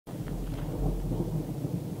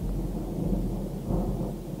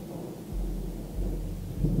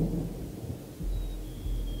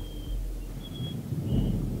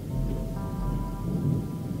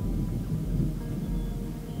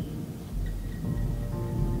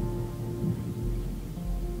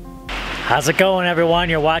How's it going, everyone?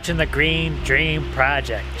 You're watching the Green Dream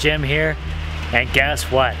Project. Jim here, and guess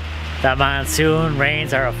what? The monsoon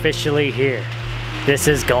rains are officially here. This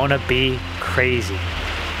is gonna be crazy.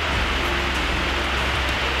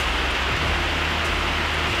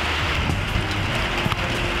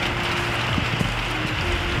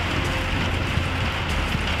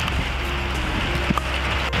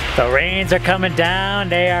 The rains are coming down,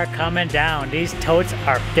 they are coming down. These totes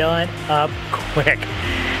are filling up quick.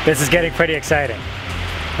 This is getting pretty exciting.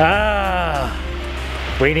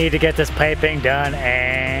 We need to get this piping done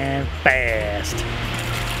and fast.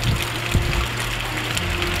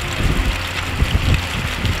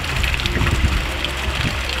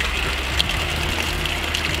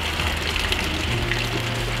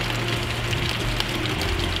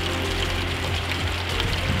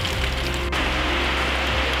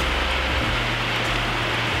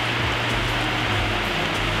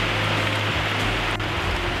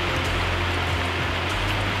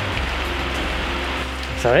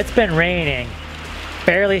 So it's been raining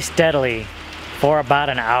fairly steadily for about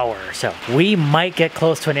an hour or so. We might get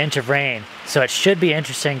close to an inch of rain, so it should be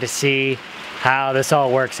interesting to see how this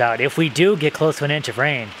all works out. If we do get close to an inch of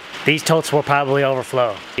rain, these totes will probably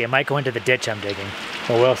overflow. It might go into the ditch I'm digging,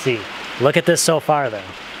 but we'll see. Look at this so far though.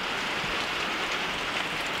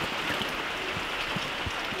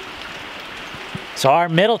 So our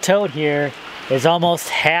middle tote here is almost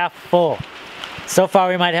half full. So far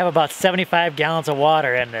we might have about 75 gallons of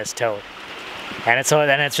water in this tote. And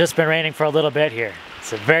it's just been raining for a little bit here.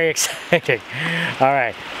 It's very exciting. All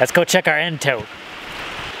right, let's go check our end tote.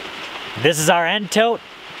 This is our end tote,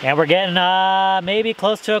 and we're getting maybe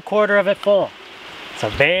close to a quarter of it full. So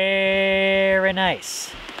very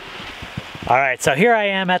nice. All right, so here I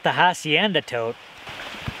am at the hacienda tote,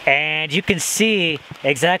 and you can see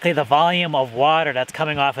exactly the volume of water that's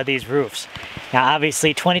coming off of these roofs. Now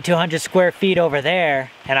obviously 2,200 square feet over there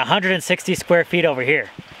and 160 square feet over here.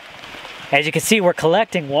 As you can see, we're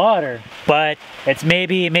collecting water, but it's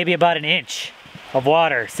maybe about an inch of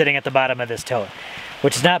water sitting at the bottom of this tote,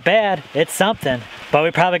 which is not bad. It's something, but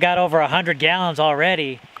we probably got over 100 gallons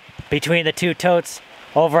already between the two totes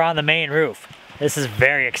over on the main roof. This is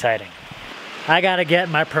very exciting. I gotta get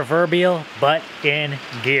my proverbial butt in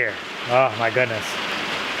gear. Oh my goodness.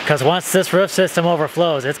 Because once this roof system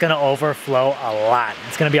overflows, it's gonna overflow a lot.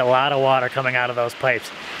 It's gonna be a lot of water coming out of those pipes.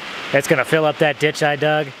 It's gonna fill up that ditch I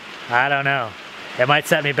dug. I don't know. It might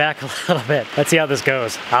set me back a little bit. Let's see how this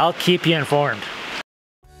goes. I'll keep you informed.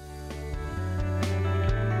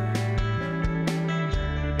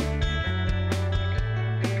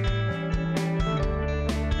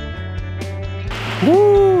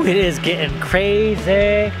 Woo, it is getting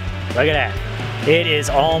crazy. Look at that. It is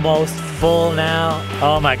almost full now.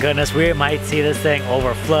 Oh my goodness, we might see this thing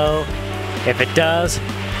overflow. If it does,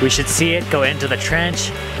 we should see it go into the trench.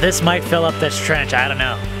 This might fill up this trench, I don't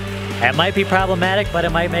know. It might be problematic, but it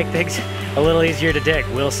might make things a little easier to dig.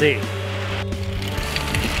 We'll see.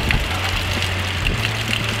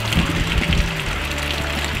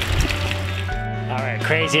 All right,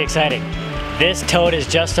 crazy exciting. This tote is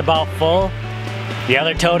just about full. The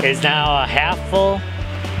other tote is now half full.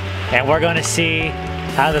 And we're gonna see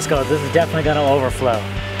how this goes. This is definitely gonna overflow.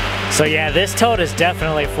 So yeah, this tote is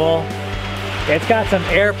definitely full. It's got some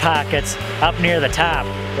air pockets up near the top,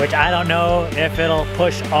 which I don't know if it'll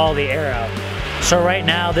push all the air out. So right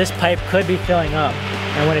now, this pipe could be filling up.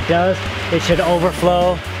 And when it does, it should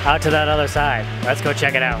overflow out to that other side. Let's go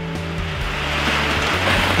check it out.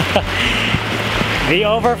 The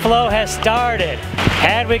overflow has started.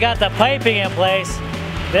 Had we got the piping in place,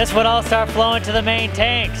 this would all start flowing to the main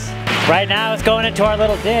tanks. Right now it's going into our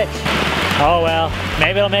little ditch. Oh well,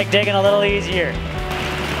 maybe it'll make digging a little easier.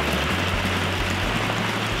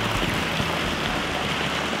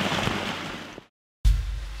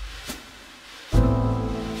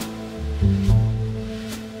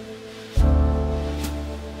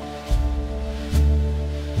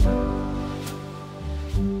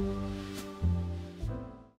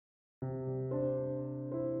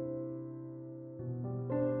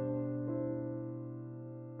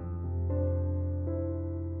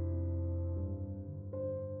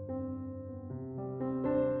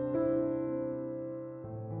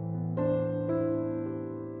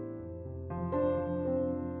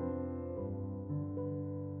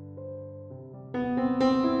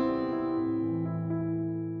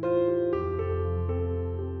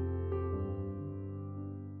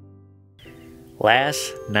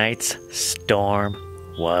 Last night's storm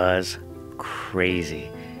was crazy.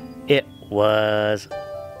 It was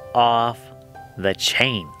off the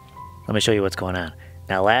chain. Let me show you what's going on.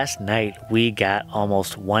 Now last night we got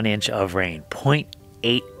almost 1 inch of rain,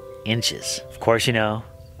 0.8 inches. Of course, you know,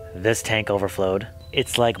 this tank overflowed.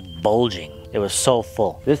 It's like bulging. It was so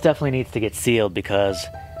full. This definitely needs to get sealed because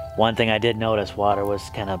one thing I did notice, water was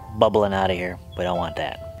kind of bubbling out of here. We don't want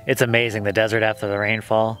that. It's amazing, the desert after the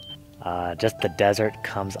rainfall. Just the desert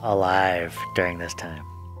comes alive during this time.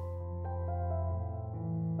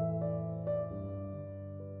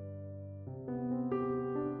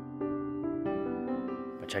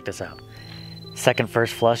 But check this out. Second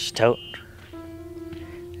first flush tote.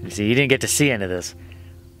 See, you didn't get to see any of this,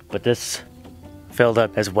 but this filled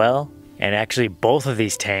up as well. And actually both of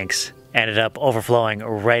these tanks ended up overflowing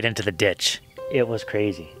right into the ditch. It was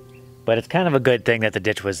crazy. But it's kind of a good thing that the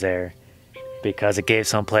ditch was there because it gave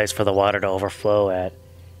some place for the water to overflow at.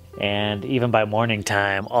 And even by morning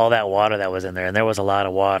time, all that water that was in there, and there was a lot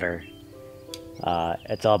of water,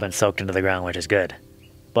 it's all been soaked into the ground, which is good.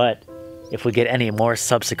 But if we get any more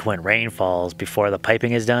subsequent rainfalls before the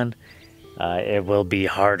piping is done, it will be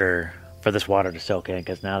harder for this water to soak in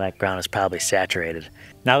because now that ground is probably saturated.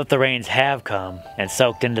 Now that the rains have come and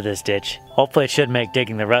soaked into this ditch, hopefully it should make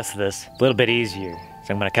digging the rest of this a little bit easier.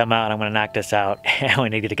 So I'm gonna come out, I'm gonna knock this out, and we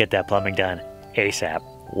need to get that plumbing done ASAP.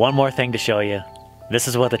 One more thing to show you. This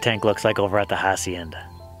is what the tank looks like over at the hacienda.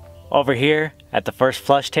 Over here at the first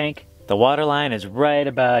flush tank, the water line is right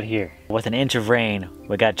about here. With an inch of rain,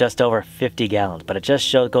 we got just over 50 gallons, but it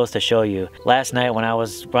just goes to show you, last night when I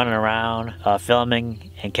was running around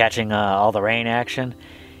filming and catching all the rain action,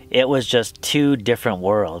 it was just two different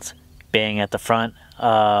worlds, being at the front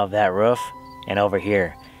of that roof and over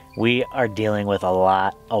here. We are dealing with a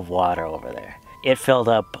lot of water over there. It filled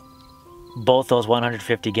up both those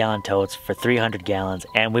 150 gallon totes for 300 gallons,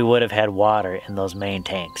 and we would have had water in those main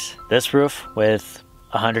tanks. This roof with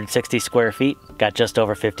 160 square feet got just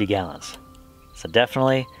over 50 gallons. So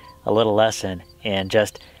definitely a little lesson in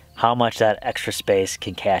just how much that extra space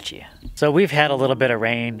can catch you. So we've had a little bit of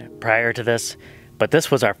rain prior to this, but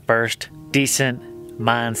this was our first decent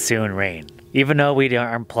monsoon rain. Even though we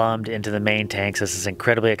aren't plumbed into the main tanks, this is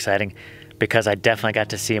incredibly exciting because I definitely got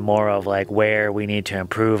to see more of like where we need to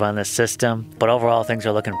improve on this system. But overall, things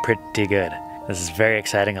are looking pretty good. This is very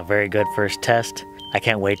exciting, a very good first test. I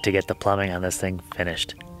can't wait to get the plumbing on this thing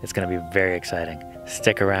finished. It's gonna be very exciting.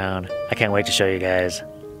 Stick around. I can't wait to show you guys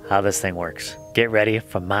how this thing works. Get ready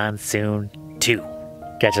for Monsoon 2.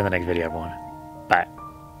 Catch you in the next video, everyone. Bye.